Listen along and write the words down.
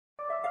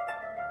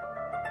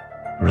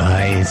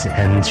Rise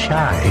and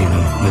shine,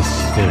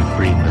 Mr.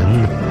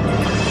 Freeman.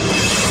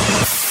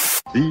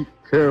 Be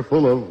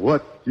careful of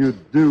what you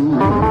do.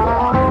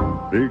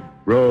 Big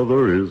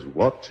Brother is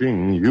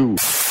watching you.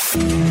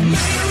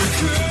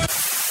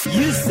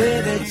 You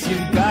say that you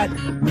got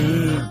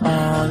me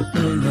all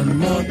in the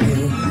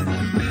morning.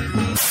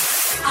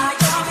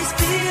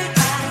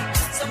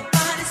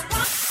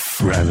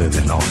 Rather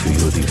than offer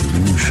you the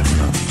illusion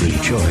of free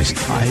choice,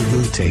 I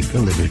will take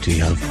the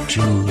liberty of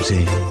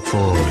choosing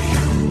for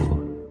you.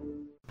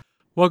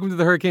 Welcome to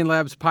the Hurricane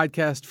Labs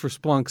podcast for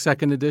Splunk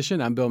 2nd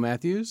edition. I'm Bill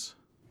Matthews.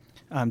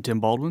 I'm Tim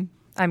Baldwin.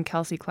 I'm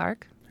Kelsey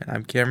Clark. And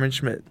I'm Cameron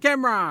Schmidt.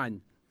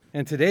 Cameron!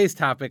 And today's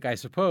topic, I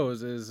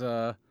suppose, is,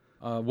 our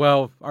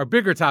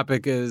bigger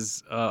topic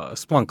is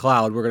Splunk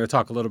Cloud. We're going to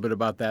talk a little bit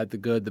about that, the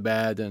good, the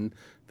bad, and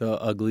the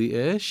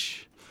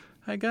ugly-ish,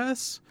 I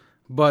guess.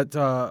 But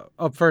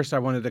up first, I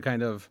wanted to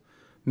kind of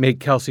make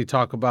Kelsey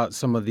talk about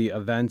some of the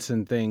events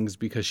and things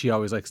because she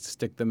always likes to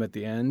stick them at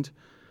the end.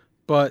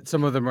 But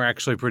some of them are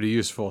actually pretty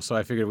useful, so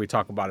I figured we'd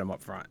talk about them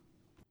up front.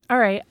 All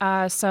right.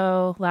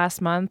 So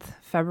last month,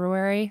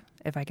 February,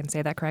 if I can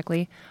say that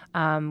correctly,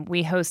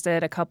 we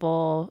hosted a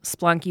couple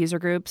Splunk user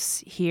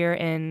groups here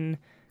in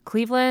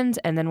Cleveland,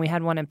 and then we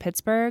had one in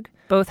Pittsburgh.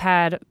 Both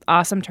had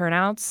awesome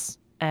turnouts,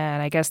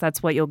 and I guess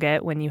that's what you'll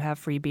get when you have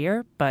free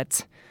beer,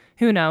 but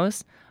who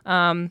knows?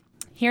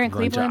 Here in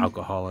Cleveland,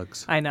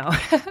 alcoholics. I know.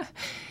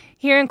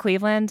 Here in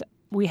Cleveland,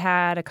 we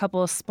had a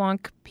couple of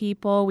Splunk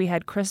people. We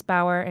had Chris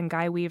Bauer and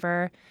Guy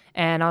Weaver,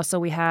 and also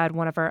we had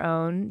one of our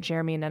own,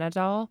 Jeremy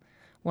Nenadal,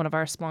 one of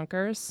our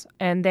Splunkers,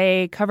 and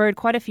they covered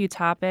quite a few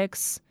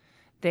topics.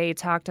 They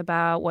talked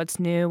about what's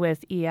new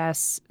with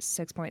ES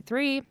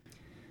 6.3.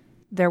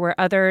 There were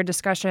other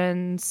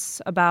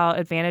discussions about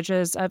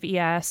advantages of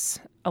ES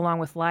along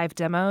with live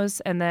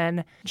demos, and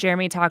then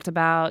Jeremy talked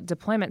about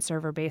deployment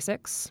server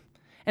basics.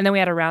 And then we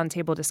had a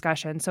roundtable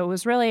discussion. So it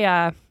was really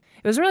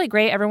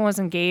great. Everyone was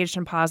engaged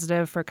and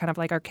positive for kind of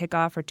like our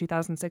kickoff for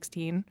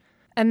 2016.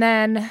 And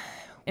then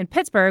in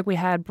Pittsburgh, we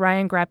had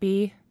Brian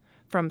Greppy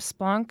from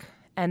Splunk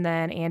and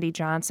then Andy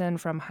Johnson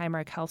from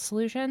Highmark Health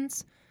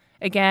Solutions.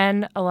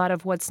 Again, a lot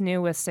of what's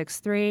new with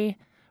 6.3.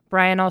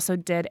 Brian also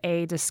did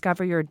a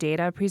Discover Your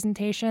Data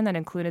presentation that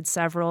included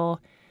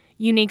several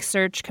unique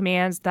search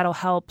commands that'll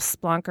help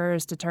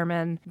Splunkers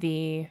determine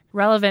the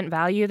relevant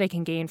value they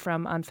can gain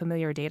from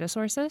unfamiliar data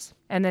sources.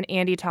 And then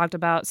Andy talked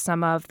about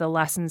some of the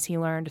lessons he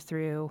learned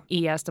through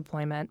ES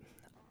deployment.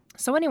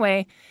 So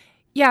anyway,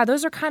 yeah,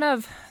 those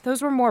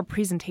were more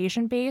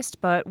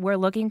presentation-based, but we're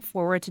looking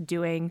forward to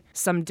doing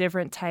some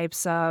different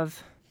types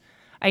of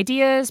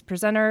ideas,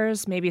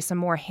 presenters, maybe some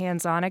more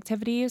hands-on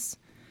activities.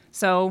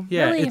 So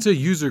yeah, really, it's a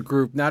user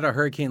group, not a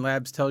Hurricane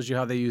Labs tells you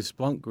how they use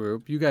Splunk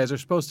group. You guys are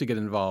supposed to get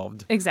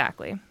involved.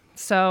 Exactly.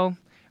 So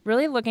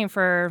really looking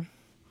for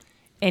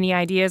any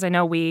ideas. I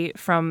know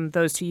from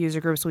those two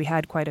user groups, we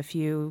had quite a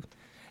few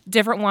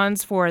different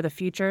ones for the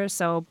future.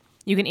 So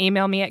you can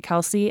email me at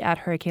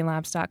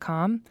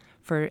kelsey@hurricanelabs.com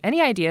for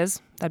any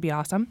ideas. That'd be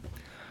awesome.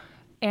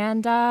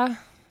 And I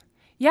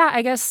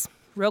guess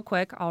real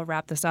quick, I'll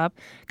wrap this up.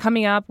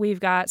 Coming up, we've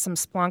got some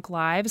Splunk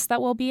Lives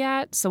that we'll be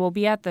at. So we'll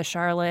be at the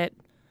Charlotte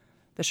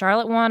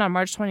one on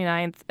March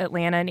 29th,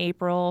 Atlanta in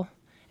April,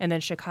 and then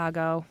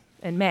Chicago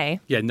in May.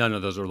 Yeah, none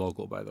of those are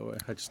local, by the way.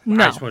 I just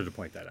wanted to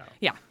point that out.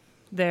 Yeah,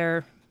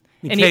 they're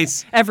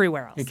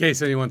everywhere else. In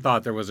case anyone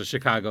thought there was a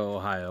Chicago,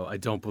 Ohio, I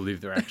don't believe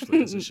there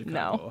actually is a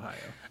Chicago,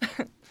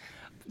 Ohio.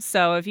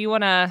 So if you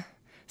want to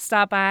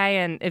stop by,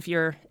 and if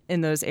you're in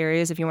those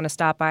areas, if you want to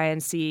stop by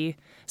and see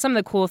some of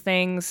the cool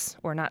things,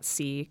 or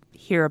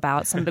hear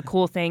about some of the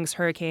cool things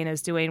Hurricane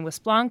is doing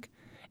with Splunk,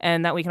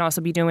 and that we can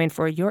also be doing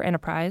for your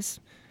enterprise,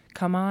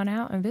 come on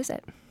out and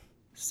visit.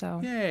 So,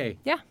 yay.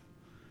 Yeah.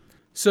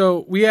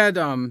 So we had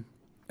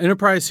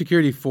Enterprise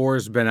Security 4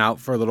 has been out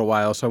for a little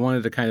while, so I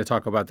wanted to kind of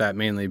talk about that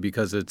mainly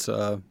because it's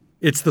the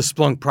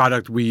Splunk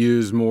product we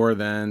use more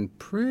than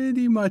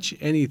pretty much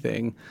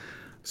anything.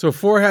 So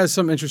 4 has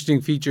some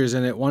interesting features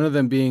in it, one of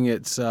them being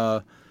its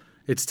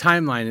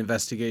timeline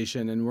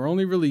investigation, and we're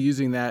only really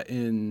using that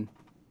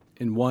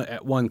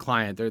at one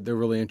client. They're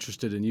really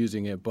interested in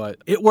using it, but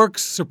it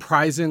works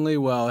surprisingly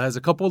well. It has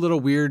a couple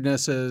little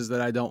weirdnesses that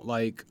I don't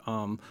like.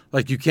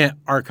 Like you can't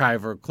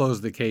archive or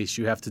close the case.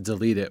 You have to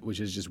delete it, which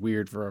is just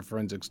weird for a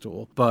forensics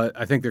tool. But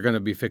I think they're going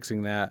to be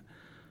fixing that.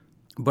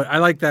 But I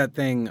like that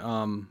thing.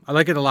 I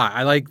like it a lot.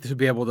 I like to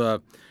be able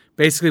to,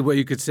 basically what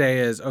you could say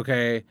is,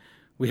 okay,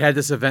 we had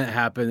this event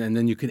happen, and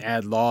then you can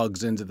add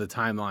logs into the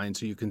timeline.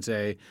 So you can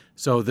say,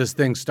 so this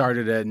thing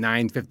started at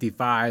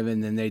 9:55,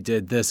 and then they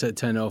did this at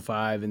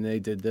 10:05, and they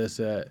did this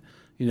at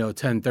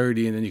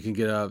 10:30, and then you can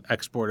get an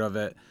export of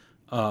it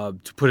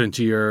to put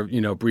into your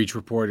breach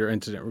report or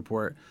incident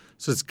report.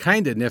 So it's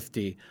kind of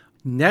nifty.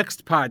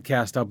 Next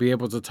podcast, I'll be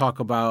able to talk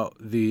about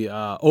the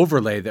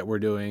overlay that we're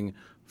doing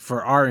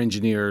for our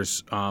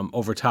engineers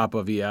over top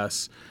of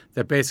ES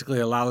that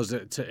basically allows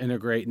it to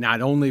integrate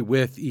not only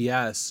with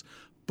ES,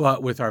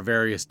 but with our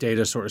various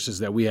data sources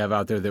that we have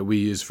out there that we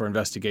use for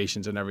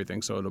investigations and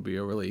everything. So it'll be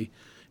a really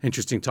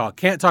interesting talk.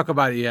 Can't talk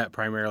about it yet,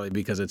 primarily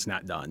because it's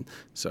not done.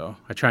 So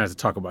I try not to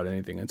talk about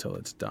anything until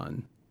it's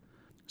done.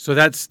 So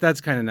that's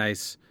kind of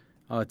nice.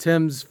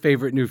 Tim's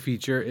favorite new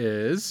feature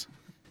is?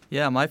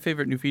 Yeah, my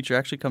favorite new feature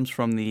actually comes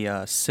from the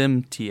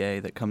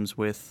SIMTA that comes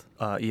with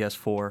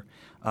ES4.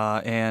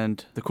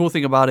 And the cool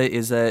thing about it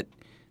is that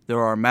there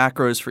are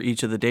macros for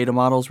each of the data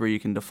models where you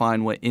can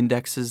define what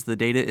indexes the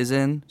data is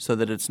in so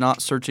that it's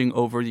not searching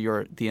over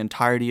the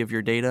entirety of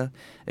your data.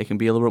 It can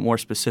be a little bit more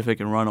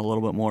specific and run a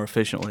little bit more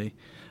efficiently.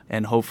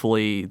 And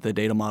hopefully the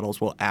data models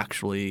will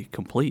actually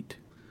complete.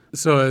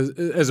 So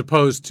as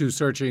opposed to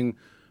searching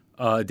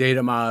a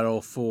data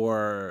model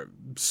for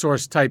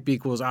source type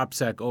equals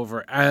OPSEC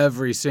over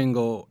every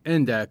single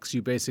index,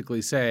 you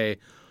basically say,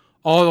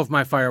 all of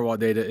my firewall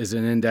data is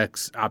in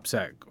index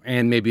OPSEC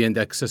and maybe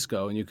index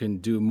Cisco, and you can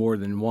do more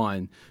than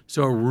one.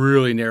 So it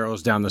really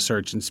narrows down the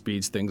search and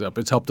speeds things up.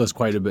 It's helped us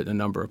quite a bit in a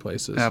number of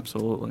places.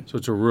 Absolutely. So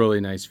it's a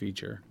really nice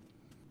feature.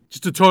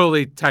 Just a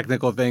totally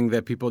technical thing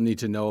that people need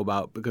to know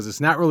about because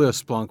it's not really a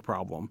Splunk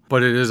problem,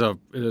 but it is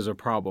a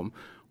problem.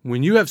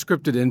 When you have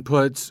scripted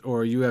inputs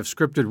or you have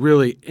scripted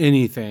really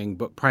anything,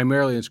 but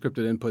primarily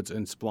encrypted inputs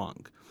in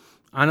Splunk,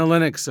 on a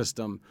Linux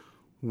system,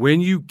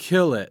 when you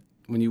kill it,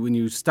 when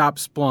you stop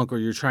Splunk or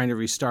you're trying to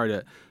restart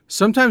it,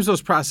 sometimes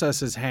those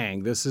processes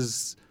hang.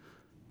 It's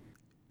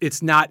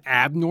not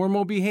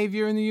abnormal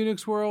behavior in the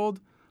Unix world,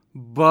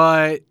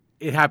 but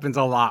it happens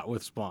a lot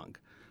with Splunk.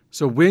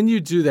 So when you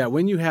do that,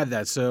 when you have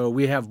that, so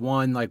we have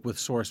one like with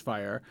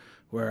SourceFire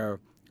where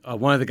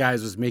one of the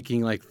guys was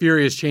making like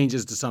furious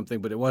changes to something,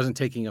 but it wasn't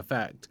taking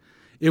effect.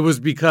 It was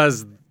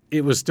because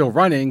it was still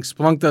running.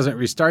 Splunk doesn't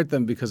restart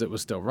them because it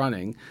was still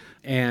running.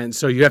 And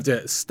so you have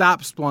to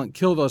stop Splunk,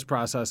 kill those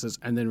processes,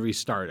 and then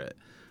restart it.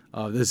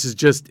 This is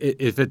just,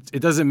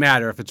 it doesn't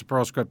matter if it's a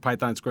Perl script,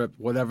 Python script,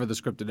 whatever the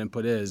scripted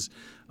input is,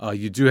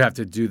 you do have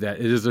to do that.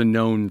 It is a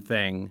known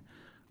thing.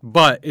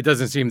 But it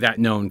doesn't seem that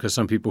known because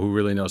some people who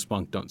really know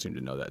Splunk don't seem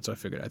to know that. So I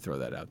figured I'd throw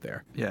that out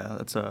there. Yeah,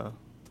 that's a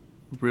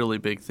really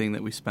big thing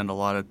that we spend a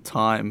lot of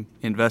time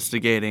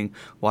investigating.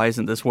 Why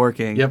isn't this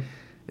working? Yep.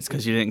 It's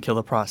because you didn't kill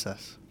the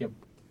process. Yep.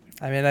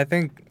 I mean, I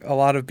think a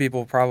lot of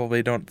people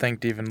probably don't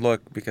think to even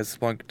look because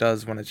Splunk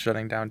does, when it's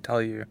shutting down,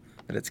 tell you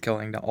that it's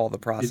killing all the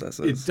processes.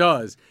 It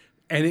does.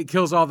 And it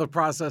kills all the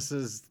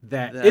processes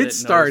that it it knows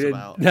started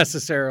about.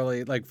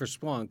 necessarily, like for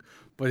Splunk,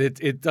 but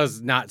it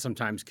does not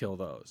sometimes kill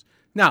those.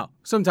 Now,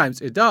 sometimes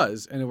it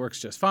does, and it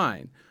works just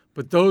fine.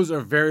 But those are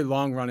very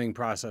long-running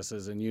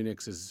processes, and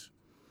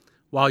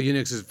while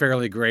Unix is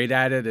fairly great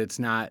at it, it's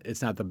not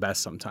the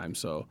best sometimes.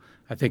 So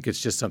I think it's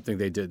just something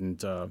they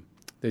didn't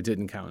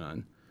count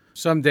on.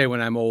 Someday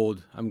when I'm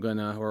old,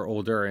 or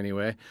older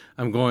anyway,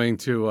 I'm going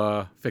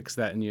to fix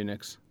that in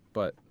Unix.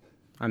 But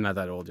I'm not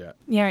that old yet.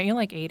 Yeah, aren't you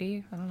like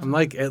 80? I don't know. I'm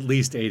like at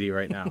least 80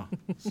 right now.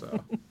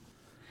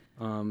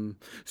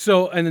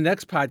 So in the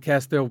next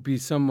podcast, there will be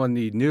someone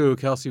new.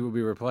 Kelsey will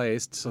be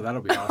replaced, so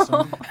that'll be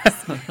awesome.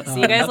 See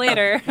you guys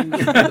later.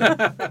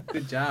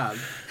 Good job.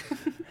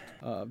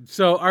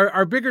 So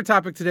our bigger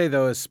topic today,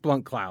 though, is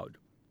Splunk Cloud.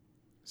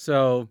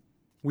 So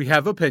we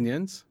have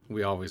opinions.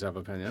 We always have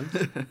opinions.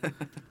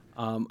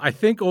 I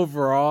think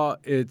overall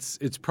it's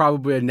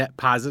probably a net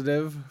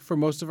positive for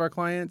most of our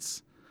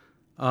clients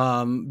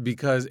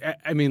because,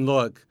 I mean,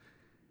 look,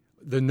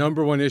 the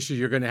number one issue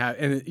you're going to have,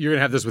 and you're going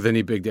to have this with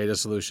any big data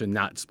solution,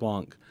 not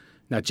Splunk,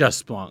 not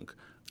just Splunk.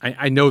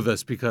 I know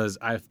this because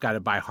I've got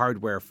to buy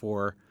hardware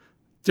for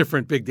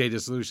different big data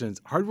solutions.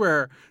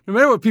 Hardware, no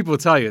matter what people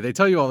tell you, they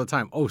tell you all the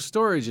time, oh,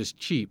 storage is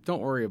cheap. Don't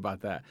worry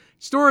about that.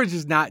 Storage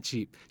is not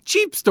cheap.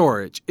 Cheap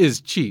storage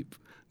is cheap.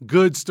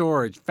 Good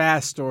storage,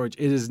 fast storage,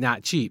 it is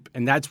not cheap.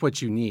 And that's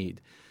what you need.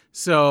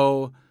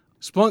 So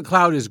Splunk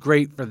Cloud is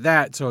great for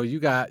that. So you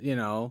got,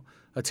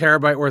 a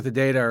terabyte worth of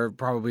data or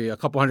probably a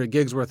couple hundred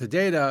gigs worth of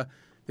data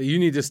that you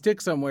need to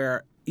stick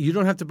somewhere. You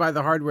don't have to buy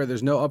the hardware.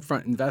 There's no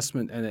upfront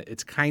investment in it.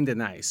 It's kind of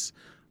nice.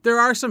 There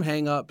are some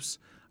hangups.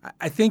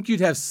 I think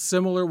you'd have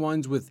similar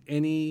ones with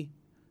any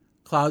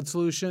cloud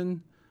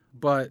solution,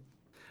 but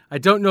I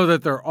don't know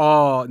that they're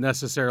all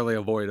necessarily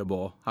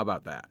avoidable. How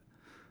about that?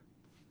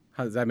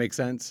 How does that make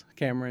sense,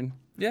 Cameron?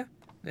 Yeah.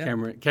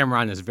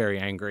 Cameron is very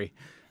angry.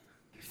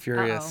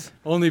 Furious.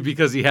 Only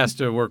because he has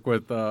to work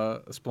with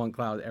Splunk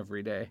Cloud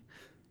every day.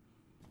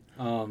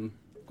 Go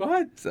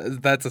ahead. So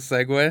that's a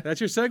segue? That's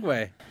your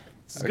segue.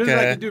 It's as good as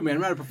I can do, man.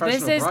 I'm not a professional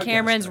This is broadcaster.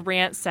 Cameron's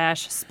rant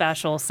sesh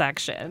special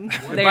section.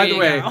 There By you the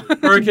way,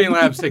 go. Hurricane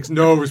Labs takes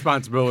no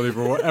responsibility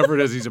for whatever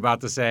it is he's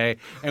about to say,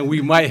 and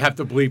we might have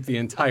to bleep the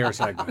entire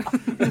segment.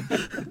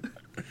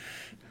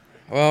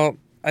 Well,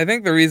 I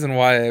think the reason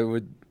why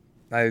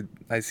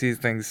I see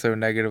things so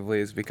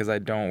negatively is because I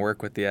don't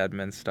work with the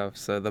admin stuff.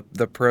 So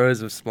the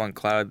pros of Splunk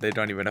Cloud, they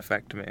don't even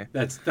affect me.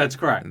 That's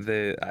correct.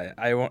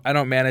 I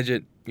don't manage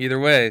it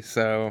either way.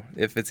 So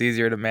if it's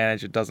easier to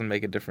manage, it doesn't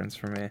make a difference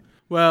for me.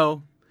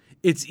 Well,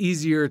 it's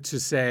easier to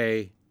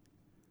say,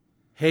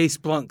 hey,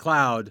 Splunk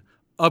Cloud,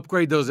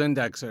 upgrade those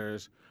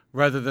indexers,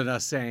 rather than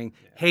us saying,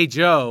 hey,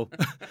 Joe,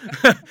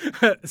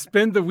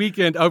 spend the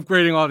weekend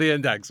upgrading all the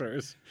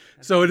indexers.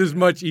 So it is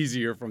much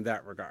easier from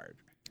that regard.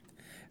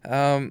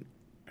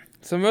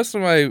 So most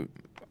of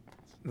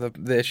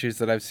the issues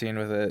that I've seen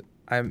with it,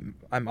 I'm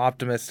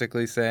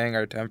optimistically saying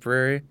are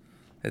temporary.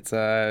 It's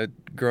a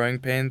growing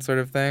pain sort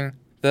of thing.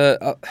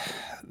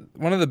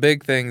 One of the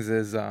big things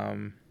is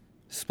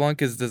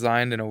Splunk is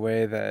designed in a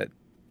way that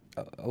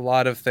a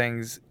lot of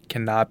things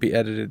cannot be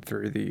edited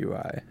through the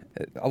UI.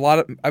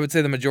 I would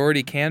say the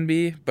majority can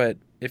be, but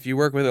if you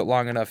work with it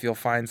long enough, you'll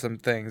find some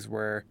things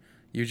where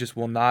you just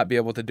will not be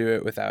able to do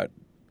it without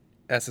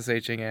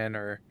SSHing in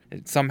or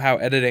somehow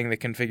editing the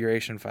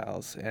configuration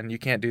files, and you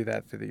can't do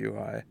that through the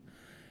UI.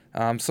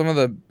 Some of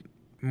the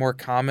more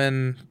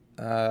common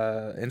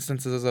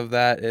instances of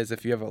that is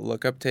if you have a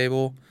lookup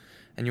table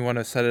and you want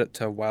to set it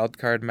to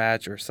wildcard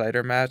match or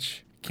CIDR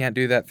match. Can't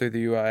do that through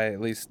the UI, at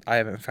least I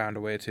haven't found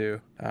a way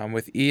to.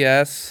 With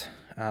ES,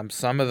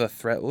 some of the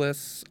threat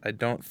lists, I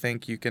don't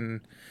think you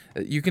can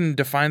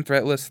define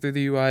threat lists through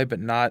the UI, but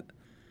not,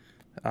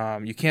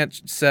 you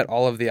can't set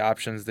all of the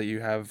options that you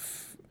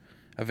have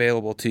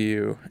available to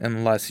you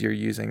unless you're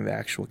using the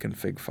actual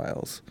config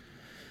files.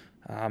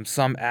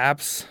 Some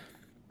apps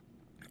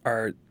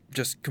are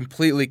just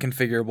completely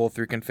configurable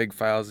through config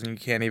files, and you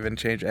can't even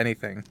change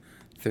anything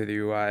through the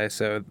UI,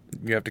 so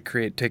you have to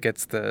create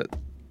tickets to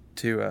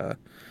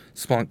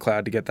Splunk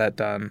Cloud to get that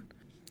done.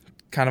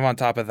 Kind of on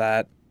top of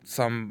that,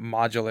 some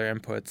modular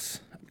inputs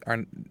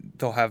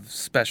they'll have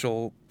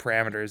special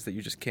parameters that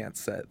you just can't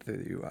set through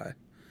the UI.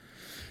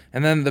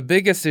 And then the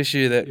biggest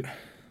issue that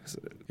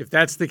If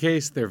that's the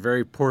case, they're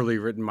very poorly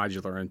written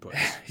modular inputs.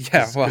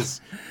 Yeah, well,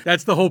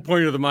 that's the whole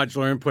point of the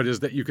modular input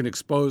is that you can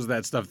expose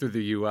that stuff through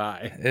the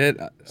UI.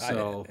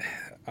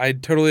 I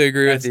totally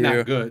agree with you. That's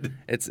not good.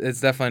 It's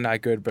definitely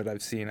not good, but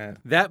I've seen it.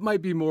 That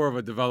might be more of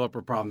a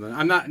developer problem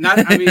than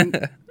I mean,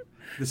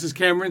 this is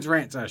Cameron's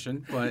rant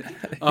session, but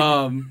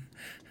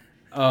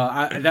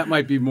that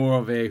might be more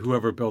of a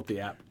whoever built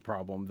the app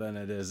problem than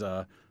it is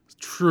a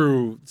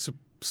true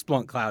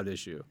Splunk Cloud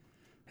issue.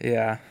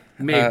 Yeah.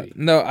 Maybe.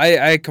 No,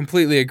 I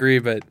completely agree,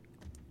 but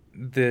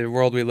the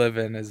world we live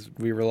in is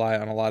we rely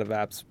on a lot of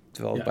apps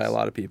developed by a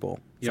lot of people,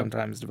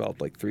 sometimes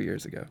developed like 3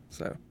 years ago.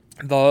 So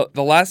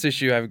the last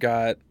issue I've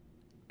got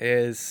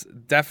is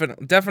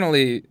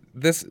definitely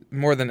this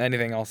more than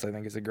anything else I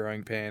think is a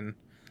growing pain.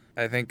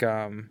 I think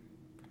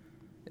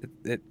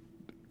it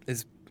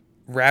is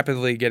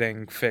rapidly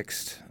getting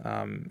fixed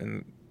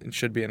and it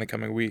should be in the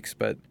coming weeks,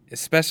 but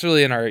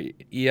especially in our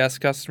ES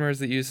customers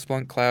that use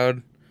Splunk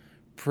Cloud,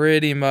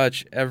 pretty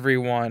much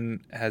everyone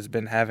has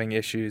been having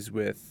issues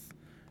with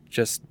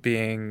just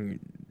being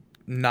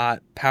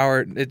not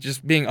powered, it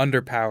just being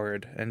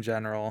underpowered in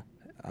general.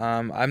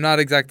 I'm not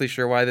exactly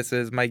sure why this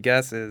is. My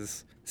guess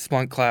is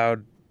Splunk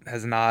Cloud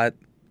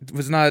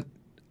was not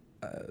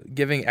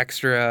giving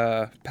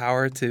extra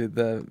power to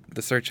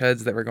the search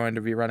heads that were going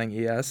to be running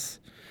ES.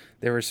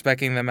 They were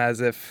speccing them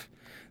as if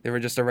they were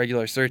just a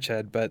regular search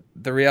head, but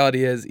the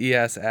reality is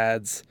ES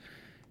adds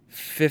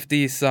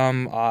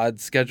 50-some odd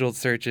scheduled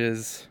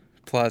searches,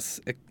 plus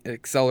it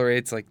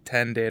accelerates like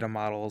 10 data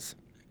models.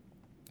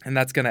 And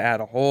that's going to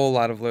add a whole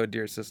lot of load to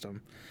your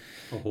system.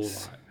 A whole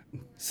lot.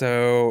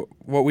 So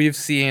what we've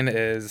seen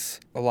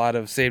is a lot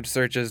of saved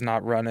searches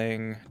not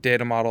running,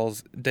 data model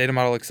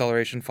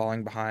acceleration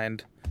falling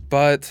behind.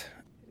 But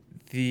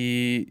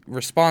the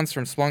response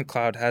from Splunk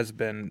Cloud has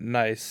been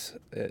nice.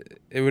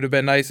 It would have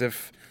been nice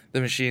if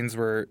the machines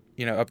were,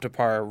 up to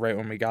par right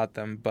when we got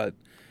them, but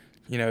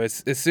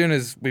as soon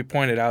as we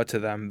point it out to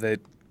them,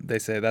 they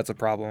say that's a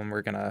problem.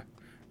 We're gonna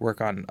work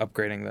on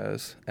upgrading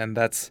those, and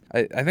that's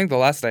I think the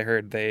last I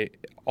heard,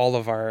 all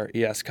of our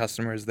ES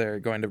customers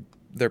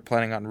they're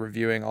planning on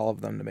reviewing all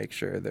of them to make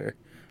sure they're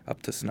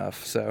up to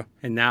snuff. So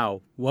and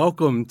now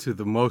welcome to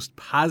the most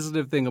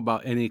positive thing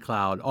about any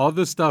cloud. All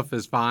this stuff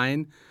is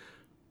fine,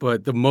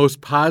 but the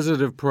most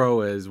positive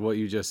pro is what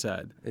you just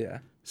said. Yeah.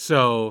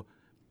 So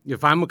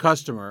if I'm a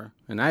customer,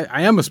 and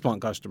I am a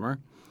Splunk customer,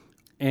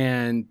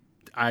 and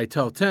I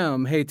tell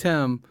Tim, hey,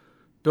 Tim,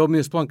 build me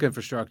a Splunk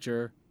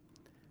infrastructure.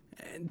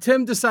 And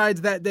Tim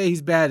decides that day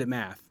he's bad at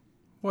math.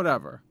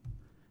 Whatever.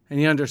 And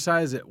he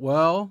undersizes it.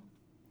 Well,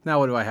 now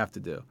what do I have to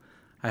do?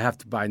 I have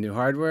to buy new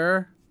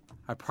hardware.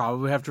 I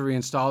probably have to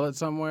reinstall it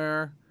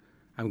somewhere.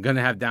 I'm going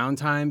to have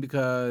downtime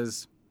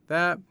because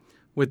that.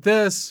 With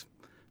this,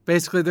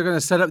 basically they're going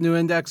to set up new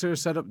indexers,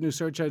 set up new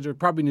search heads, or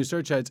probably new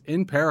search heads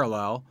in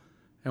parallel.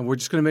 And we're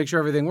just going to make sure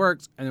everything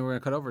works, and then we're going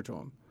to cut over to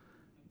them.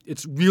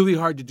 It's really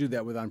hard to do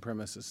that with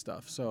on-premises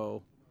stuff.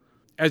 So,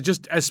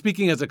 as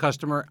speaking as a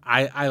customer,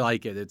 I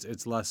like it.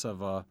 It's less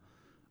of a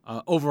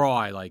overall.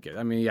 I like it.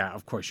 I mean, yeah,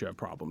 of course you have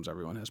problems.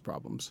 Everyone has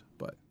problems,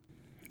 but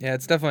yeah,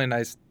 it's definitely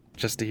nice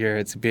just to hear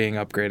it's being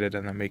upgraded,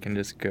 and then we can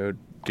just go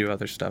do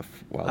other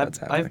stuff while that's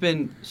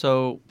happening.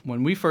 So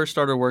when we first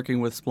started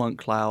working with Splunk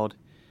Cloud,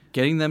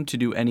 getting them to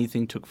do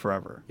anything took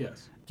forever.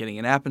 Yes, getting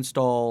an app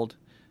installed,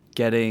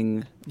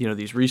 getting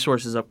these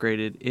resources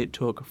upgraded, it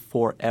took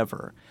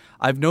forever.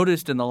 I've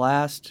noticed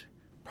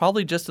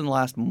probably just in the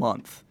last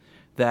month,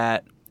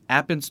 that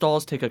app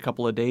installs take a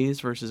couple of days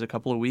versus a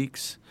couple of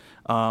weeks.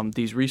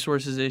 These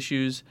resources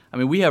issues,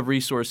 we have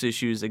resource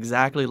issues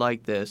exactly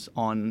like this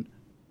on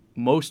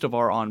most of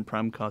our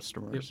on-prem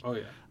customers. Oh,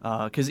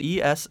 yeah. Because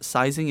ES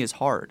sizing is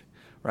hard,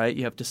 right?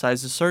 You have to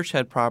size the search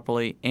head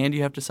properly, and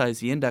you have to size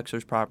the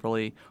indexers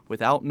properly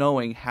without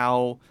knowing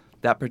how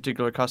that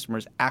particular customer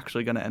is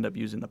actually going to end up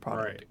using the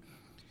product.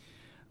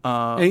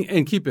 Right.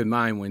 And keep in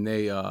mind when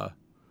they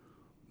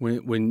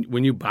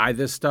when you buy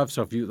this stuff.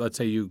 So if you, let's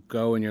say you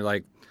go and you're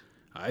like,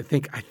 I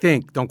think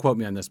don't quote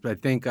me on this, but I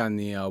think on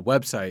the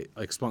website,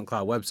 like Splunk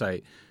Cloud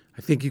website,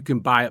 I think you can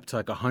buy up to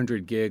like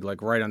 100 gig,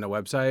 like right on the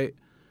website.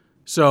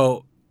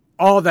 So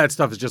all that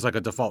stuff is just like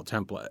a default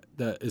template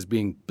that is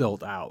being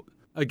built out.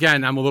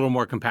 Again, I'm a little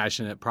more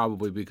compassionate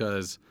probably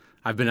because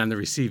I've been on the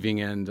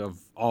receiving end of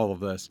all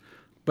of this.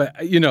 But,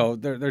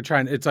 they're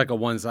trying, it's like a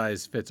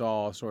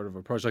one-size-fits-all sort of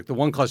approach. Like the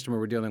one customer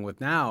we're dealing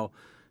with now,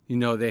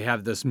 they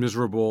have this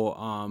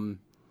miserable,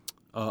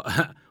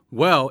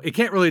 well, it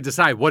can't really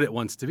decide what it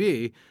wants to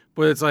be,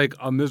 but it's like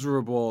a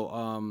miserable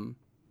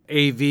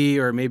AV,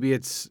 or maybe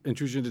it's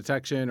intrusion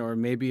detection, or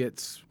maybe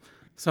it's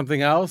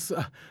something else.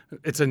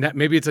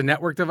 Maybe it's a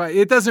network device.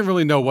 It doesn't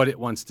really know what it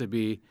wants to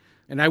be.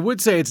 And I would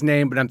say its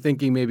name, but I'm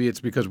thinking maybe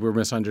it's because we're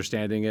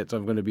misunderstanding it, so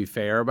I'm going to be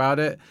fair about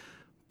it.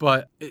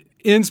 But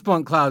in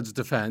Splunk Cloud's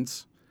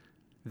defense,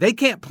 they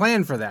can't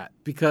plan for that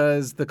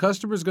because the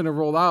customer's going to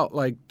roll out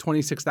like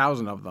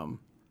 26,000 of them,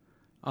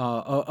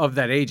 of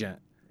that agent.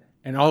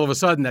 And all of a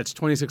sudden, that's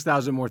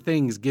 26,000 more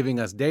things giving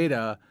us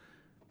data.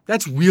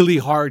 That's really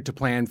hard to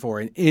plan for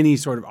in any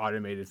sort of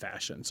automated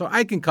fashion. So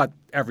I can cut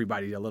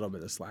everybody a little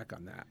bit of slack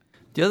on that.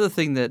 The other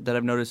thing that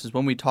I've noticed is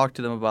when we talk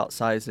to them about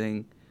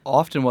sizing,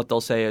 often what they'll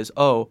say is,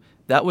 oh,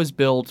 that was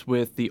built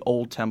with the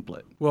old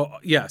template. Well,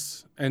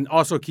 yes. And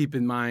also keep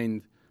in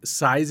mind,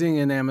 sizing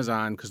in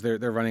Amazon, because they're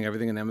running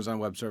everything in Amazon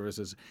Web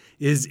Services,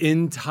 is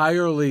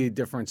entirely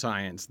different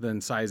science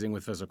than sizing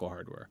with physical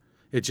hardware.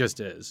 It just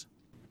is.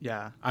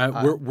 Yeah.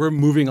 We're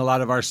moving a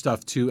lot of our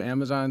stuff to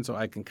Amazon, so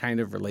I can kind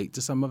of relate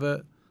to some of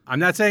it. I'm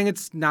not saying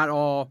it's not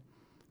all,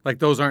 like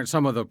those aren't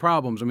some of the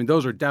problems. I mean,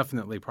 those are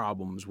definitely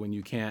problems when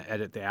you can't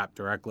edit the app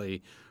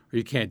directly or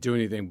you can't do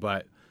anything.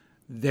 But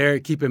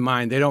keep in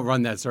mind, they don't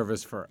run that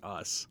service for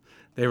us.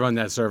 They run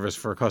that service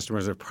for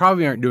customers that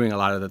probably aren't doing a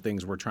lot of the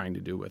things we're trying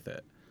to do with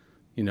it.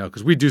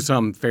 Because we do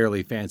some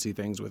fairly fancy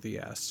things with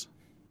ES.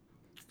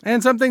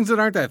 And some things that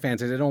aren't that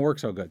fancy, they don't work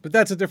so good. But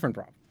that's a different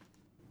problem.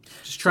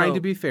 Just trying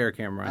to be fair,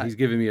 Cameron. He's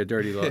giving me a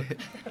dirty look.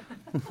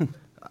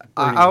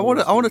 I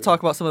want to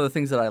talk about some of the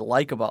things that I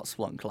like about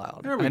Splunk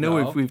Cloud. There we I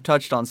know go. we've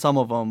touched on some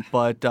of them,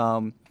 but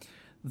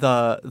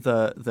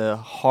the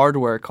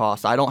hardware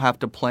cost, I don't have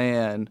to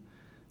plan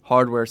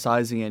hardware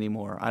sizing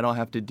anymore. I don't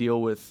have to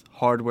deal with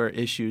hardware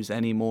issues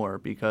anymore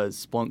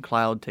because Splunk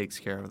Cloud takes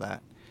care of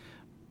that.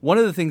 One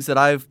of the things that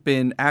I've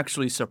been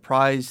actually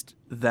surprised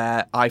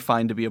that I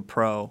find to be a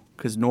pro,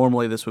 because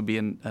normally this would be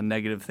a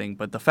negative thing,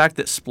 but the fact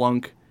that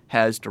Splunk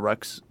has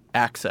direct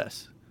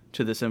access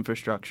to this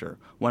infrastructure.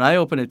 When I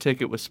open a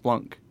ticket with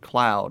Splunk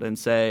Cloud and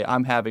say,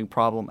 I'm having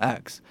problem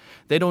X,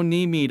 they don't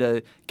need me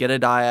to get a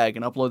diag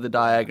and upload the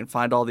diag and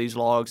find all these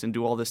logs and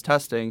do all this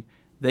testing.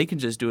 They can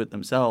just do it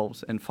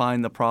themselves and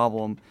find the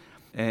problem.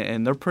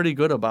 And they're pretty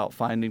good about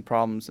finding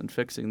problems and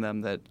fixing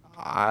them that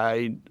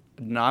I'm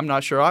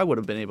not sure I would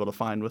have been able to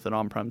find with an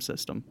on-prem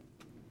system.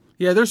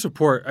 Yeah, their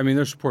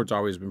support's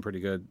always been pretty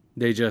good.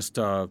 They just,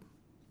 I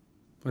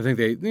think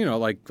they,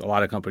 like a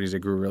lot of companies, they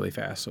grew really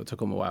fast, so it took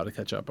them a while to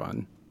catch up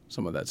on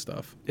some of that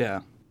stuff.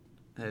 Yeah.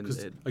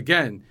 And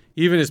again,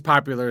 even as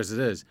popular as it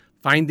is,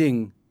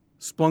 finding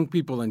Splunk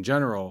people in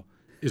general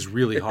is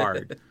really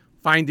hard.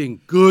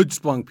 Finding good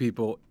Splunk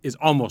people is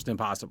almost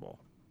impossible.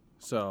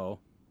 So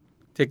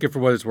take it for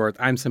what it's worth.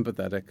 I'm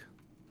sympathetic.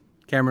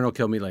 Cameron will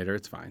kill me later.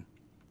 It's fine.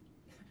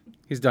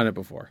 He's done it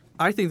before.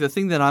 I think the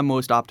thing that I'm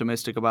most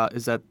optimistic about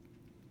is that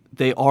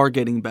they are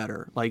getting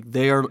better. Like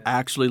they are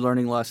actually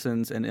learning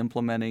lessons and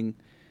implementing,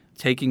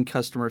 taking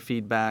customer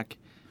feedback.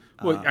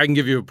 Well, I can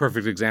give you a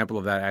perfect example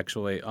of that,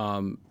 actually.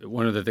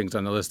 One of the things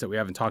on the list that we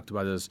haven't talked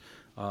about is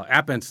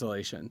app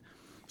installation.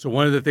 So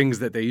one of the things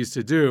that they used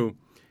to do,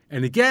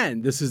 and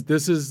again, this is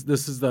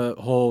the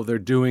whole, they're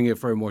doing it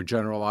for a more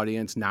general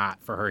audience,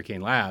 not for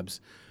Hurricane Labs.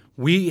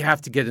 We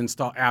have to get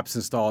apps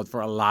installed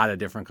for a lot of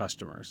different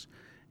customers.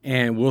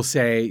 And we'll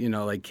say,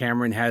 like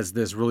Cameron has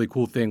this really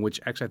cool thing, which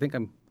actually I think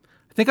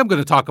I'm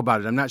going to talk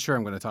about it. I'm not sure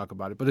I'm going to talk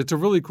about it, but it's a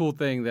really cool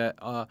thing that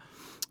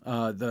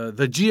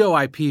the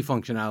GeoIP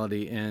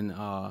functionality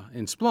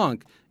in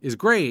Splunk is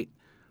great,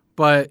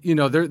 but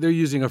they're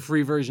using a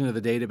free version of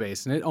the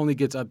database, and it only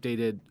gets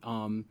updated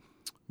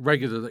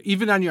regularly.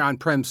 Even on your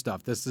on-prem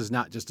stuff, this is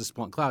not just a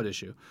Splunk Cloud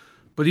issue,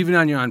 but even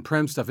on your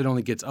on-prem stuff, it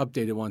only gets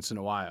updated once in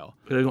a while.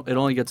 It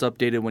only gets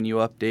updated when you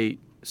update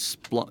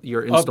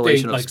your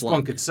installation of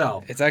Splunk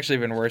itself. It's actually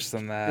even worse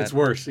than that. It's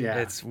worse, yeah.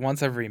 It's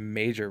once every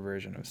major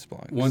version of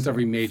Splunk. Once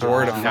every major,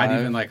 4 to not 5.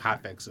 even like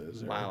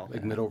hotfixes or Wow.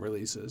 middle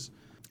releases.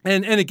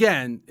 And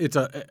again, it's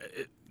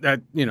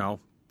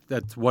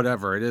that's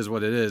whatever. It is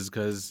what it is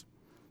because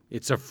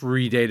it's a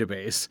free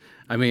database.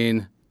 I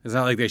mean, it's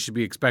not like they should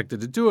be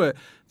expected to do it.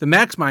 The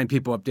MaxMind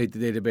people update the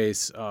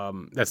database.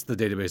 That's the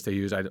database they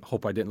use. I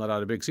hope I didn't let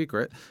out a big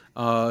secret.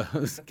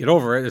 Get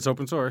over it. It's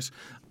open source.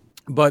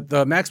 But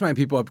the MaxMind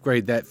people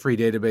upgrade that free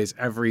database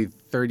every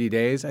 30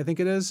 days, I think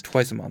it is.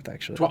 Twice a month,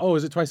 actually.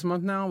 Is it twice a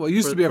month now? Well, it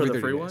used to be every for the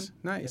 30 free days.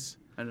 one? Nice.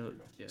 I know.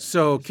 Yeah.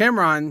 So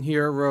Cameron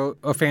here wrote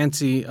a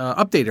fancy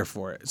updater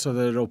for it so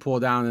that it'll pull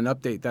down and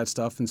update that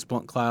stuff in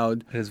Splunk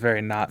Cloud. It is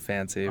very not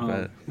fancy,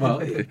 but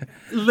Well,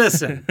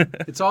 listen,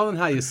 it's all in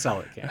how you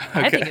sell it, Cameron.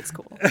 I think it's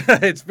cool.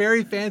 It's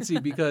very fancy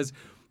because,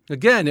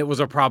 again, it was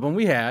a problem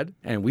we had,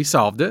 and we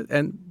solved it,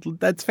 and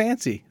that's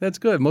fancy. That's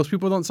good. Most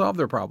people don't solve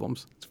their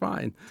problems. It's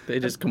fine. They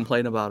just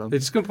complain about them They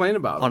just complain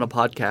about it. on a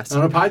podcast.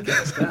 On a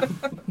podcast,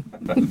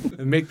 yeah.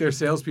 And make their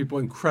salespeople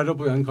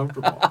incredibly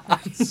uncomfortable.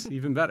 It's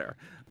even better.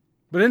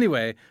 But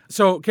anyway,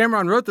 so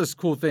Cameron wrote this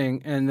cool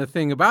thing, and the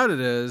thing about it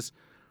is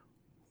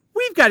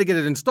we've got to get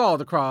it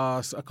installed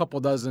across a couple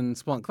dozen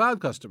Splunk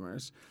Cloud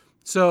customers.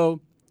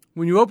 So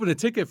when you open a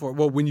ticket for it,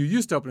 when you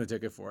used to open a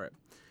ticket for it,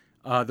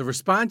 the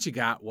response you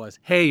got was,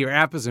 hey, your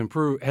app has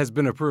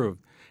been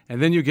approved.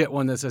 And then you get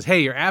one that says,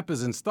 hey, your app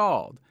is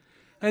installed.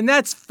 And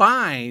that's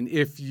fine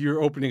if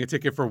you're opening a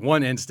ticket for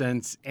one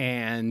instance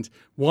and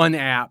one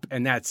app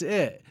and that's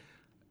it.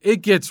 It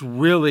gets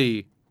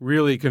really,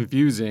 really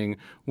confusing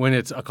when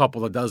it's a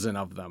couple of dozen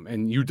of them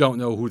and you don't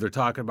know who they're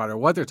talking about or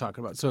what they're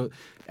talking about. So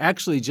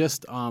actually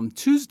just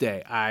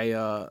Tuesday,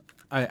 I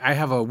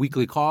have a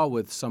weekly call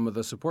with some of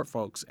the support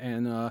folks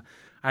and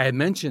I had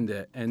mentioned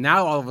it. And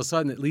now all of a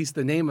sudden, at least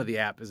the name of the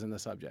app is in the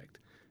subject.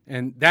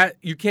 And that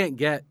you can't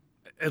get,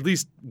 at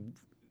least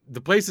the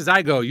places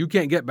I go, you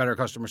can't get better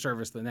customer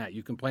service than that.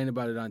 You complain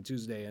about it on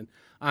Tuesday, and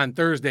on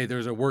Thursday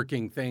there's a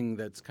working thing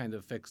that's kind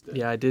of fixed it.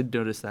 Yeah, I did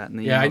notice that in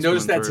the emails. Yeah, I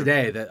noticed that coming through.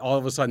 today, that all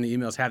of a sudden the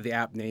emails have the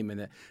app name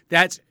in it.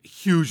 That's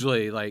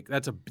hugely,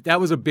 that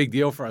was a big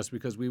deal for us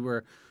because we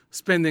were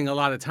spending a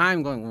lot of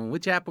time going, well,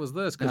 which app was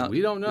this? Because Now, we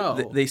don't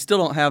know. They still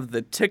don't have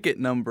the ticket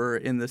number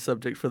in the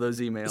subject for those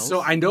emails.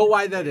 So I know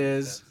why that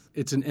is.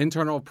 It's an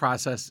internal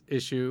process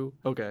issue.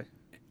 Okay.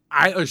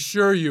 I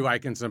assure you I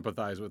can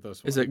sympathize with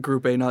this one. Is it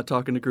Group A not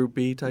talking to Group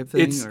B type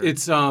thing?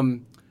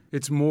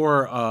 It's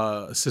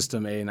more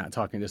System A not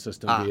talking to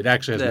System B. It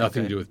actually has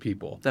nothing to do with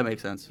people. That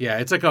makes sense. Yeah,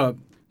 it's like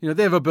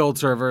they have a build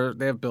server,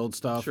 they have build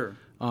stuff Sure.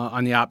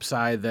 On the ops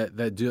side that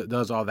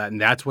does all that, and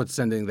that's what's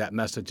sending that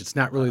message. It's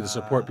not really the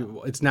support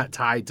people. It's not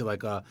tied to like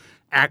the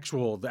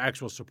actual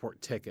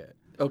support ticket.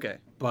 Okay.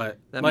 But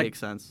That makes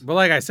sense. But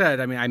like I said,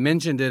 I mean, I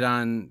mentioned it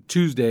on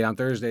Tuesday. On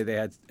Thursday, they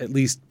had at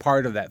least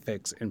part of that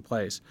fix in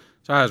place.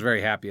 So I was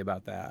very happy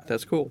about that.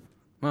 That's cool.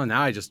 Well,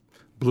 now I just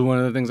blew one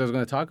of the things I was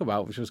going to talk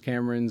about, which was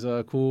Cameron's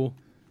cool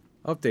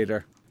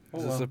updater.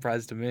 it's a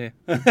surprise to me.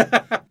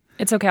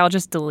 It's okay. I'll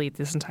just delete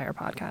this entire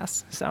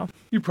podcast. So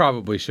You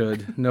probably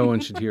should. No one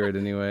should hear it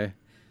anyway.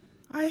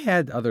 I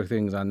had other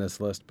things on this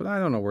list, but I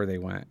don't know where they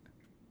went.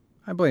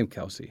 I blame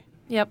Kelsey.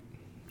 yep,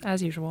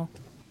 as usual.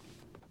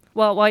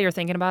 Well, while you're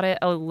thinking about it,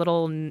 a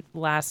little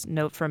last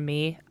note from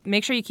me.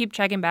 Make sure you keep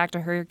checking back to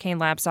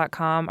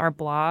hurricanelabs.com, our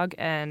blog,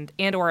 and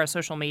or our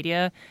social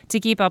media to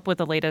keep up with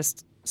the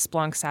latest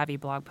Splunk Savvy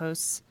blog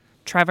posts.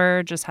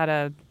 Trevor just had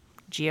a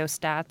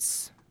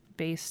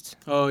geostats-based.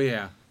 Oh,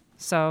 yeah.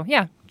 So,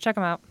 yeah, check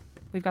them out.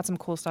 We've got some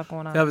cool stuff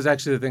going on. That was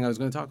actually the thing I was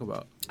going to talk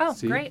about. Oh,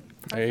 See? great.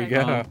 There you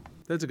Perfect. go.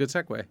 That's a good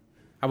segue.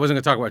 I wasn't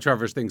going to talk about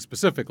Trevor's thing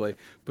specifically,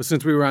 but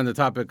since we were on the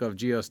topic of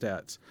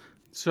geostats.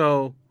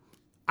 So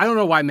I don't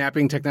know why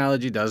mapping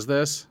technology does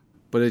this,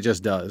 but it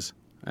just does.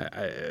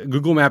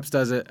 Google Maps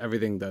does it.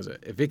 Everything does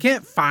it. If it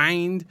can't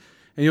find,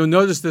 and you'll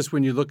notice this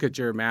when you look at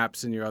your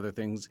maps and your other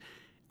things,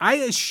 I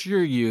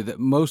assure you that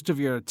most of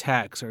your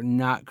attacks are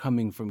not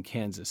coming from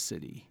Kansas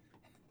City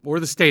or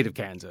the state of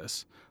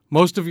Kansas.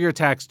 Most of your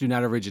attacks do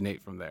not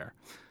originate from there.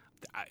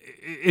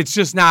 It's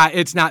just not.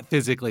 It's not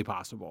physically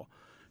possible.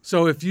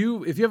 So if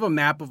you have a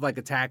map of like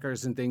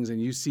attackers and things, and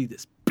you see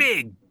this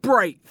big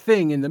bright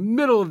thing in the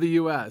middle of the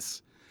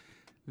U.S.,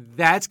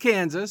 that's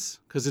Kansas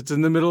because it's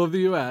in the middle of the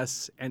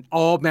U.S. and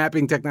all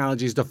mapping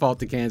technologies default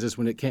to Kansas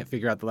when it can't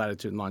figure out the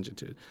latitude and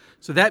longitude.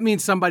 So that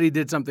means somebody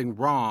did something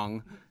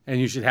wrong, and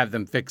you should have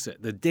them fix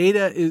it. The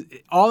data is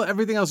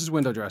everything else is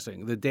window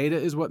dressing. The data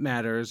is what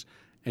matters.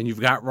 And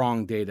you've got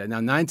wrong data. Now,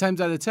 9 times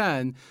out of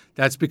 10,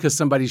 that's because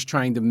somebody's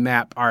trying to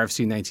map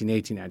RFC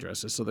 1918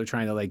 addresses. So they're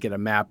trying to get a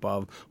map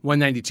of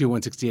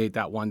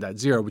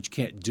 192.168.1.0, which you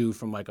can't do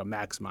from like a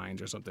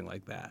MaxMind or something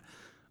like that.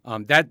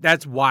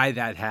 That's why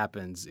that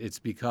happens. It's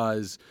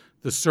because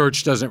the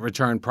search doesn't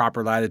return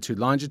proper latitude,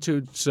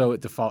 longitude, so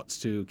it defaults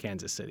to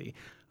Kansas City.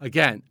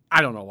 Again,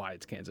 I don't know why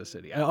it's Kansas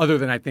City. Other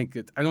than I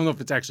don't know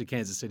if it's actually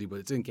Kansas City, but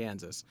it's in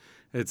Kansas.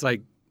 It's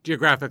like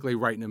geographically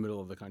right in the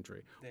middle of the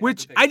country,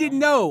 which I didn't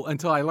know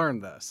until I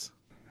learned this.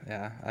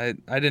 Yeah, I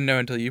didn't know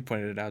until you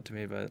pointed it out to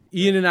me, but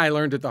Ian and I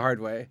learned it the hard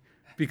way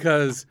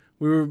because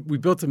we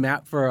built a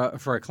map for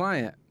a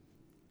client,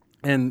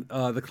 and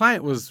the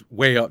client was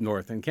way up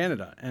north in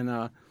Canada, and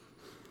I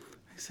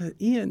said,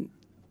 Ian,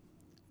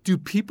 do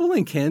people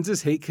in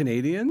Kansas hate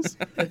Canadians?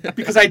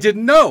 Because I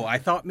didn't know. I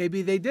thought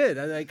maybe they did.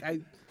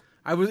 It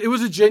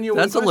was a genuine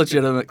That's question. a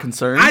legitimate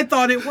concern. I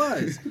thought it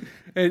was.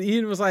 And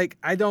Ian was like,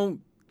 I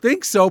don't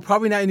think so.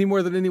 Probably not any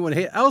more than anyone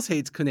else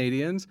hates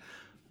Canadians.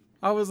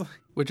 I was like,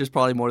 Which is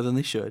probably more than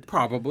they should.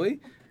 probably.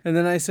 And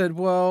then I said,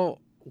 well,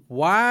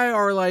 why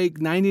are like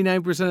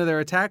 99% of their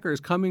attackers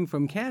coming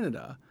from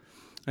Canada?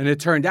 And it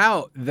turned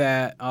out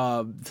that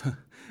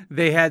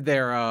they had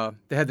their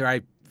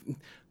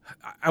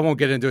I won't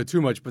get into it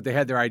too much, but they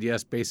had their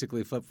IDS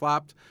basically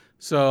flip-flopped.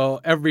 So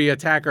every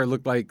attacker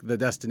looked like the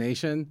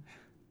destination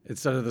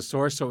instead of the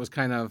source, so it was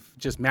kind of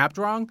just mapped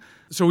wrong.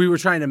 So we were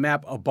trying to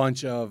map a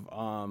bunch of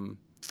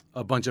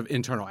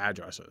internal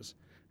addresses,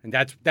 and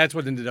that's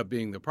what ended up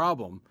being the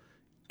problem.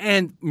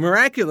 And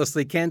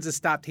miraculously, Kansas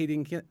stopped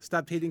hating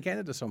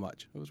Canada so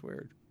much. It was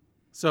weird.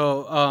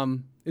 So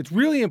it's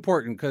really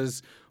important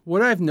because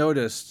what I've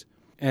noticed,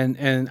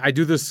 and I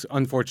do this,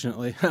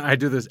 unfortunately, I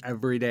do this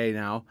every day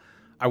now.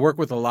 I work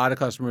with a lot of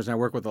customers and I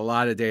work with a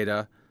lot of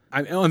data.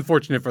 I'm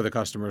unfortunate for the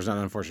customers, not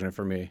unfortunate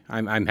for me.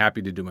 I'm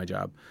happy to do my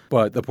job,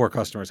 but the poor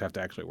customers have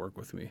to actually work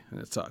with me, and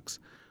it sucks.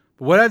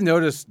 But what I've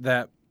noticed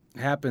that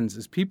happens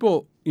is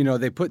people,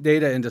 they put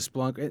data into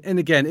Splunk, and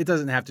again, it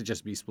doesn't have to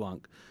just be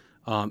Splunk.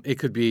 It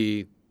could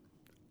be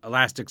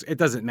Elastic. It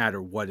doesn't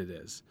matter what it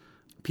is.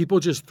 People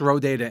just throw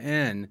data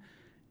in,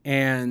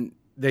 and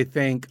they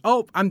think,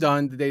 "Oh, I'm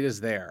done. The data's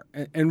there,"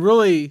 and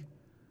really,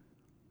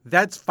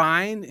 that's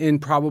fine in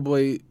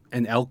probably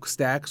an elk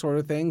stack sort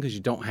of thing because you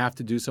don't have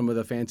to do some of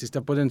the fancy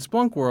stuff. But in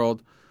Splunk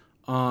world,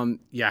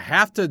 you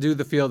have to do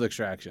the field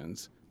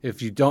extractions.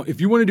 If you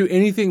want to do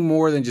anything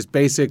more than just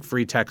basic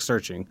free text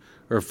searching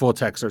or full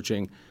text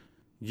searching,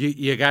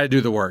 you got to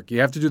do the work. You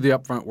have to do the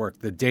upfront work.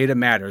 The data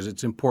matters.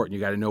 It's important. You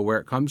got to know where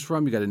it comes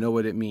from. You got to know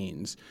what it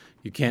means.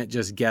 You can't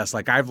just guess.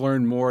 Like I've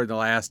learned more in the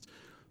last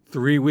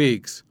 3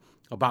 weeks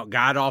about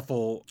god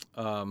awful.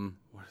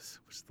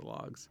 What's the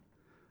logs?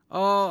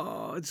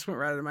 Oh, it just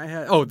went right out of my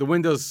head. Oh, the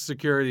Windows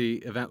security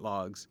event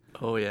logs.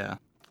 Oh, yeah.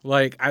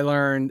 Like, I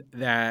learned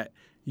that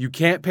you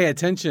can't pay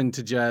attention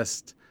to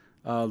just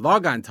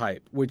logon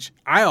type, which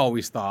I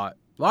always thought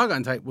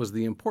logon type was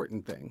the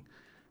important thing.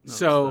 No,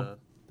 so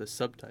the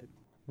subtype.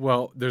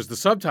 Well, there's the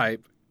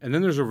subtype, and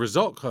then there's a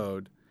result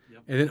code,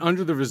 and then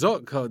under the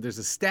result code, there's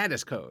a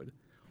status code.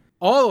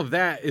 All of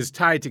that is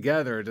tied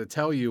together to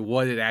tell you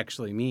what it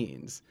actually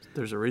means.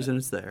 There's a reason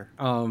it's there.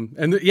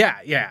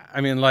 Yeah.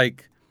 I mean,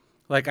 like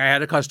I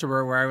had a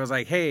customer where I was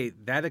like, hey,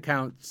 that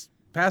account's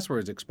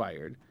password's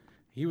expired.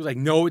 He was like,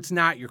 no, it's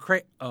not. You're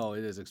crazy. Oh,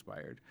 it is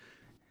expired.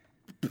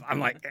 I'm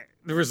like,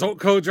 the result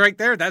code's right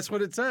there. That's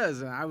what it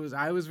says. And I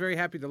was very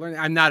happy to learn.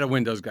 I'm not a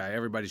Windows guy.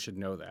 Everybody should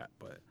know that,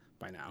 but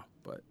by now.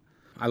 But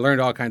I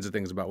learned all kinds of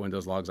things about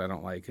Windows logs I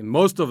don't like. And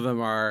most of them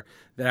are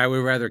that I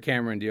would rather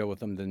Cameron deal with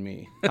them than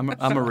me. I'm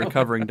a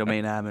recovering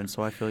domain admin,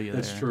 so I feel you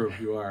there. That's true.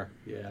 You are.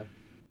 Yeah.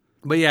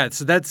 But yeah,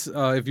 so that's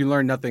if you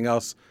learn nothing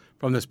else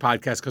from this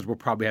podcast, because we'll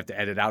probably have to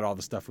edit out all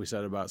the stuff we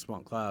said about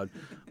Splunk Cloud.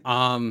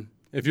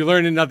 If you're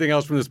learning nothing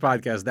else from this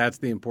podcast, that's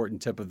the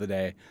important tip of the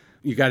day.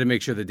 You got to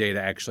make sure the data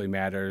actually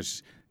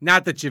matters.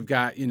 Not that you've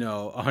got,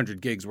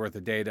 100 gigs worth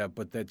of data,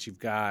 but that you've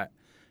got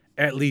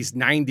at least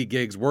 90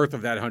 gigs worth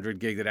of that 100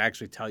 gig that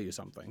actually tell you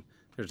something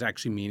that's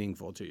actually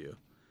meaningful to you.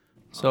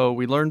 So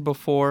we learned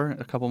before,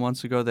 a couple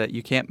months ago, that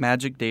you can't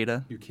magic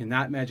data. You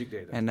cannot magic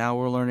data. And now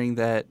we're learning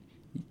that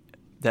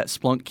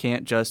Splunk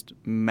can't just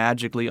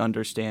magically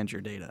understand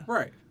your data.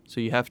 Right. So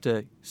you have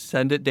to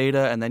send it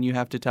data, and then you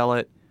have to tell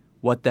it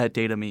what that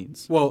data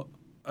means. Well,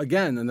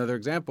 again, another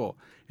example.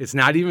 It's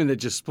not even that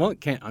just Splunk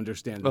can't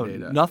understand the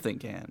data. Nothing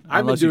can.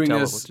 I've been doing you tell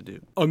this it what to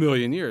do. a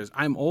million years.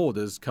 I'm old,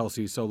 as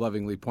Kelsey so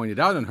lovingly pointed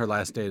out in her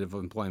last day of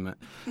employment.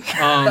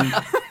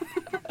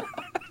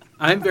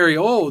 I'm very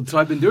old, so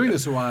I've been doing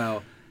this a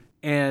while.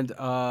 And,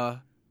 I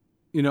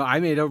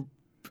made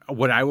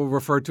what I will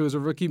refer to as a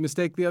rookie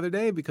mistake the other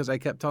day because I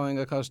kept telling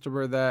a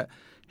customer that,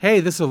 hey,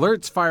 this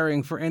alert's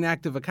firing for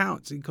inactive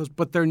accounts. He goes,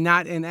 but they're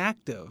not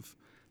inactive.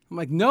 I'm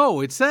like,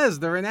 no, it says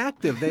they're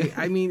inactive.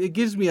 It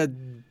gives me a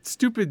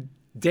stupid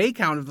day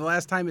count of the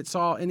last time it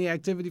saw any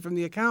activity from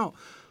the account.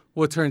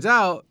 Well, it turns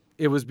out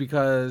it was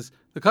because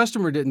the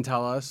customer didn't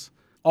tell us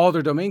all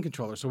their domain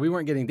controllers. So we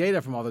weren't getting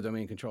data from all the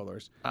domain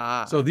controllers.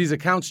 So these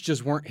accounts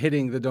just weren't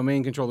hitting the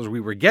domain controllers we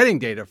were getting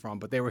data from,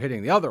 but they were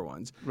hitting the other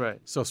ones. Right.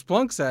 So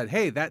Splunk said,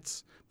 hey,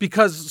 that's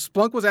because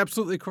Splunk was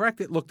absolutely correct.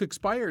 It looked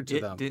expired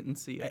to them. It didn't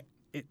see it.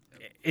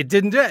 It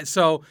didn't do it.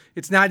 So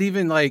it's not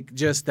even like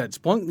just that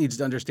Splunk needs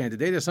to understand the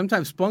data.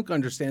 Sometimes Splunk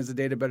understands the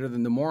data better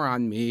than the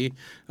moron me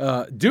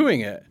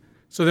doing it.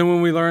 So then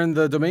when we learned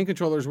the domain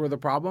controllers were the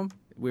problem,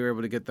 we were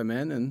able to get them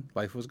in and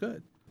life was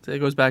good. So it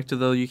goes back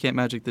to you can't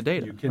magic the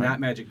data. You cannot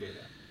magic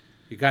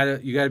data.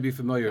 You gotta be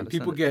familiar. And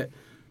people send it.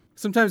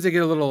 sometimes they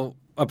get a little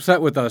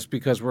upset with us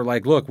because we're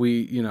like, look,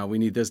 we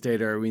need this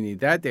data or we need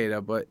that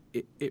data, but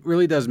it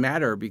really does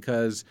matter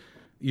because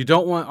you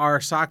don't want our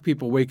SOC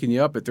people waking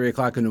you up at 3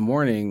 o'clock in the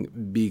morning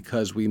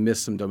because we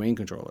missed some domain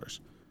controllers.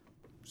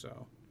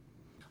 So.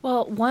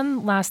 Well,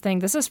 one last thing.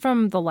 This is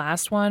from the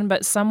last one,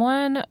 but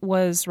someone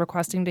was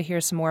requesting to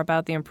hear some more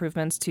about the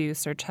improvements to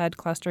search head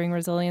clustering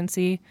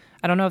resiliency.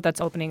 I don't know if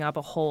that's opening up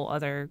a whole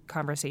other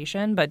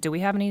conversation, but do we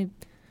have any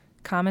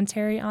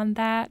commentary on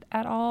that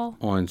at all?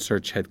 On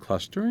search head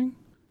clustering?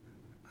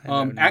 I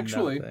know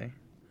Actually, nothing.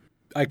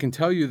 I can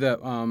tell you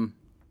that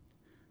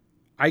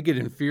I get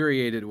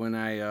infuriated when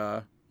I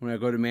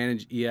go to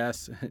manage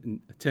ES.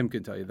 Tim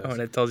can tell you this. Oh,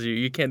 and it tells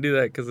you can't do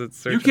that because it's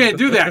search. You can't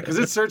do that because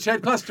it's search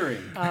head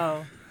clustering.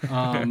 Oh. That's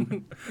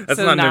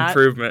So not an not-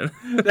 improvement.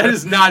 That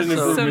is not an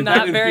improvement. So That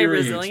not very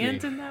infuriates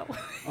resilient me. in that way.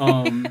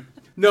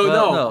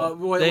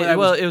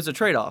 No. It was a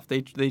trade-off.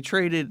 They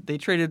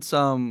traded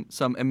some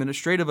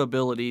administrative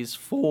abilities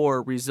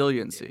for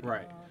resiliency.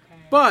 Right.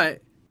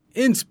 But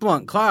in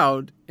Splunk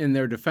Cloud, in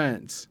their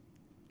defense,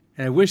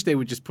 and I wish they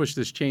would just push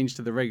this change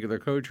to the regular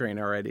code train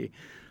already,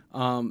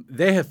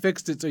 they have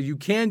fixed it so you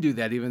can do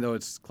that even though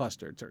it's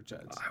clustered search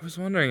heads. I was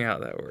wondering how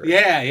that works.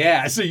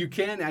 Yeah. So you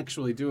can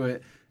actually do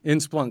it in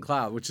Splunk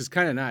Cloud, which is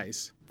kind of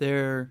nice.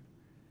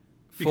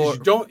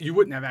 Because you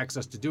wouldn't have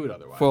access to do it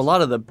otherwise. For a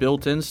lot of the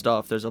built-in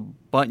stuff, there's a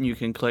button you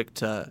can click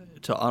to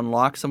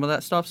unlock some of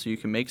that stuff, so you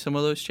can make some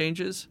of those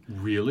changes.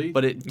 Really?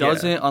 But it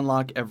doesn't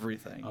unlock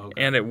everything. Okay.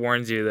 And it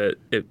warns you that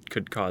it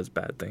could cause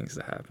bad things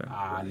to happen.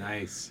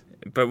 Nice.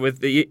 But with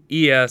the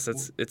ES,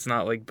 it's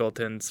not like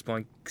built-in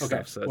Splunk Okay.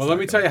 stuff. So Well, let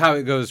me tell you how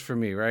it goes for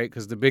me, right?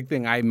 Because the big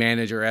thing I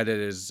manage or edit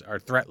is our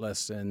threat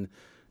lists and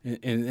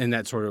in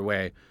that sort of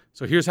way.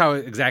 So here's how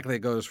exactly it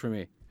goes for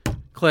me.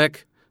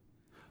 Click.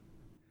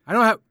 I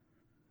don't have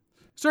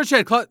search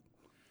head.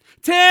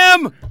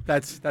 Tim.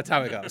 That's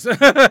how it goes.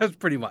 That's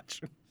pretty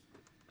much.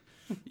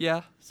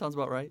 Yeah, sounds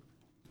about right.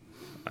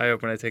 I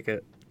open a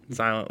ticket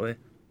silently.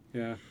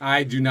 Yeah.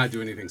 I do not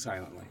do anything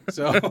silently.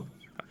 So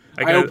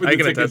I can- open I the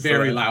can ticket attest to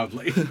very that.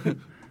 loudly.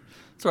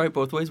 It's all right.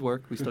 Both ways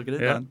work. We still get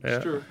it Yeah, done. yeah.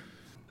 True.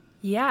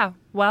 Yeah.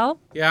 Well,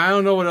 Yeah, I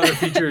don't know what other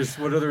features,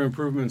 what other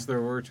improvements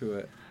there were to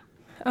it.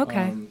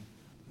 okay.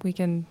 We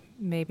can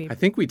maybe. I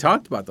think we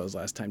talked about those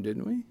last time,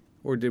 didn't we?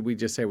 Or did we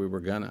just say we were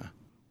gonna?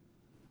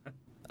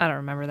 I don't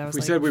remember. That was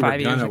We like said we were 5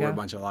 years gonna. ago. We're a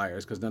bunch of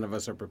liars because none of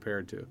us are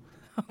prepared to.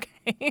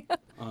 Okay.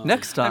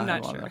 Next time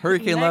not on sure. the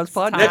Hurricane Labs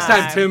Next podcast. Next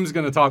time, Time. Tim's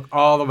gonna talk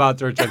all about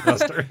search head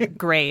clustering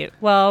Great.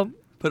 Well,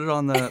 Put it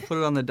on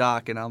the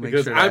dock, and I'll make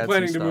because sure to I'm add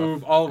planning some to stuff.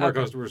 move all of our Okay.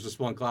 customers to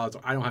Splunk Cloud,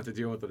 so I don't have to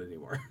deal with it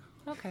anymore.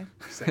 okay.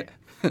 Say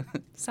it.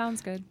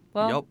 Sounds good.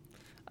 Well, Yep,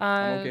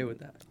 I'm okay with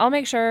that. I'll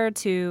make sure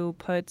to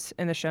put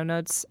in the show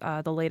notes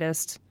the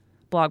latest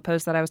blog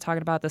post that I was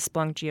talking about, the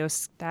Splunk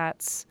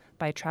Geostats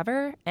by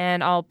Trevor,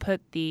 and I'll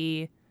put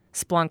the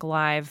Splunk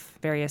Live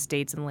various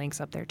dates and links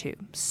up there too.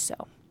 So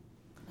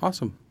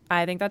Awesome.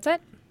 I think that's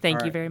it. Thank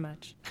All you right. very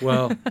much.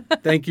 Well,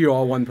 thank you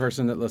all, one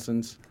person that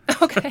listens.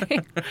 Okay.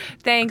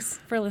 Thanks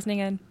for listening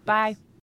in. Bye.